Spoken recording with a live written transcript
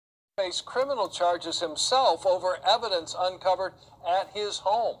Faced criminal charges himself over evidence uncovered at his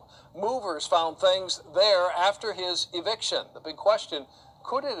home. Movers found things there after his eviction. The big question,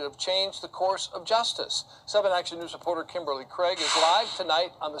 could it have changed the course of justice? 7 Action News reporter Kimberly Craig is live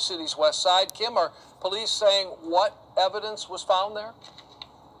tonight on the city's west side. Kim, are police saying what evidence was found there?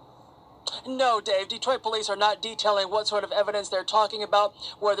 No, Dave. Detroit police are not detailing what sort of evidence they're talking about,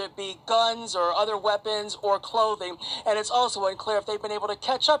 whether it be guns or other weapons or clothing. And it's also unclear if they've been able to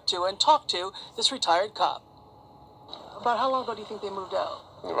catch up to and talk to this retired cop. About how long ago do you think they moved out?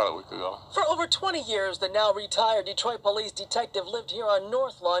 About a week ago. For over 20 years, the now retired Detroit police detective lived here on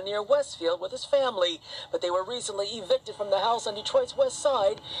North Lawn near Westfield with his family. But they were recently evicted from the house on Detroit's west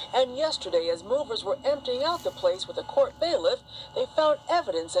side. And yesterday, as movers were emptying out the place with a court bailiff, they found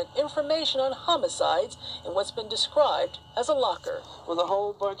evidence and information on homicides in what's been described as a locker. With a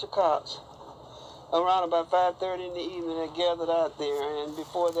whole bunch of cops. Around about 5:30 in the evening, they gathered out there. And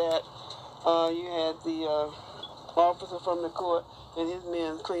before that, you had the officer from the court and his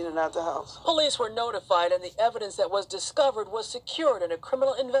men cleaning out the house. Police were notified, and the evidence that was discovered was secured, and a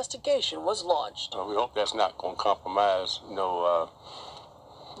criminal investigation was launched. We hope that's not going to compromise no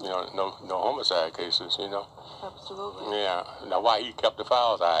homicide cases, Absolutely. Yeah. Now, why he kept the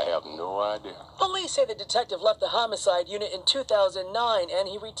files, I have no idea. Police say the detective left the homicide unit in 2009, and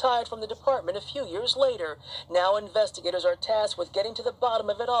he retired from the department a few years later. Now investigators are tasked with getting to the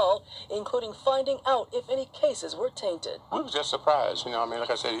bottom of it all, including finding out if any cases were tainted. We was just surprised, like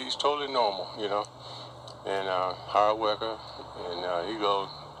I said, he's totally normal, and hard worker, and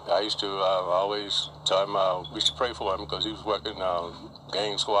I used to always tell him we should pray for him because he was working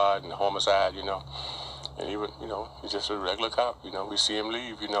gang squad and homicide, and he would, he's just a regular cop, we see him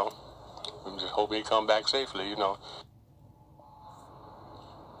leave, we just hope he come back safely,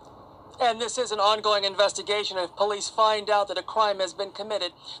 And this is an ongoing investigation. If police find out that a crime has been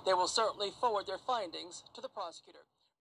committed, they will certainly forward their findings to the prosecutor.